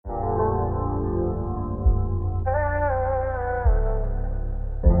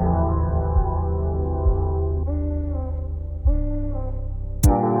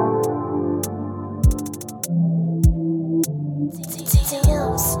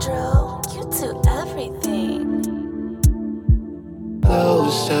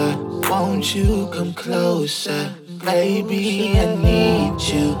closer, won't you come closer? Baby, I need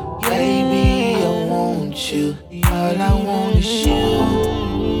you. Baby, I want you. All I want is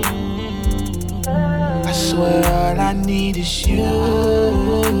you. I swear all I need is you.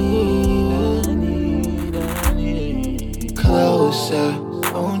 Closer,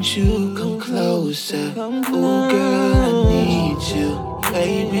 won't you come closer? Ooh, girl, I need you.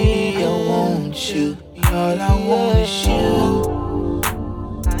 Baby, I want you. All I want is you.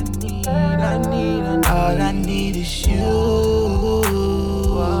 All I need is you.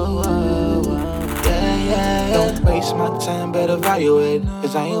 Yeah. Don't waste my time, better value it.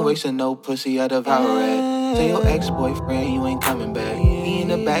 Cause I ain't wasting no pussy, I devour it. Tell your ex-boyfriend you ain't coming back. He in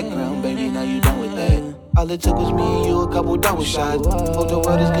the background, baby, now you done with that. All it took was me and you, a couple double shots. Hope the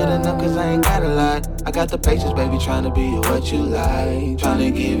world is good enough cause I ain't got a lot. I got the patience, baby, trying to be what you like. Trying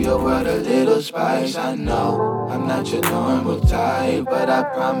to give your world a little spice. I know I'm not your normal type, but I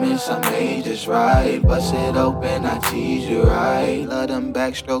promise I made this right. Bust it open, I tease you right. Love them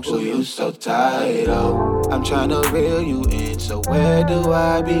backstrokes, so you so tight, oh. I'm trying to reel you in, so where do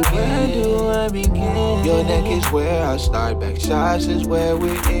I begin? Your neck is where I start, back shots is where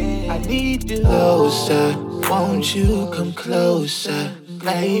we end. I need you closer, won't you come closer?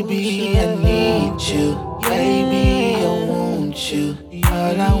 Baby, I need you. Baby, I want you.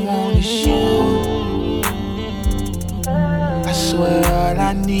 All I want is you. I swear all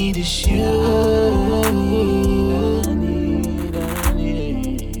I need is you.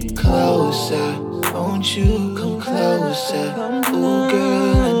 Closer, won't you come closer? Ooh,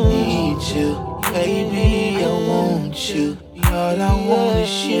 girl, I need you. Baby, I want you. All I want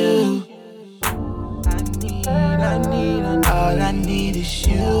is you. All I need is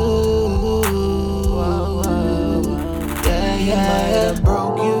you. Yeah. Might have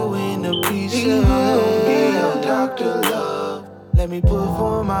broke you into pieces. Be your doctor, love. Let me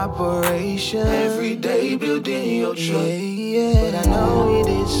perform operation. Every day building your trust. But I know he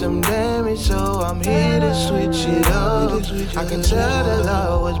did some damage, so I'm here to switch it up. I can tell that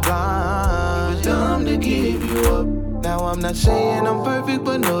love was blind. It was dumb to give you up. Now I'm not saying I'm perfect,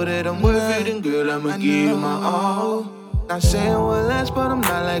 but know that I'm worth it. And girl, I'ma give you my all. Not saying what last, but I'm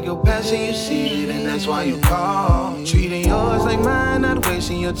not like your past, and you see it, and that's why you call. Treating yours like mine, not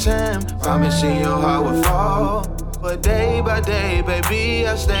wasting your time. Promising your heart would fall. But day by day, baby,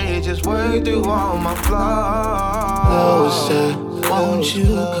 I stay, just work through all my flaws. Closer, won't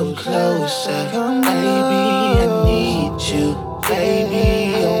you come closer? Baby, I need you.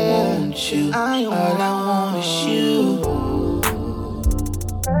 Baby, I want you. All I want is you.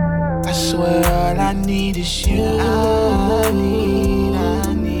 I swear all I need is you. I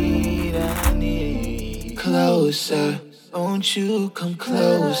need closer, won't you come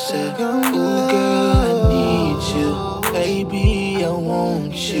closer? Ooh, girl, I need you. Baby, I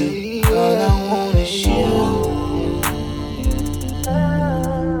want you.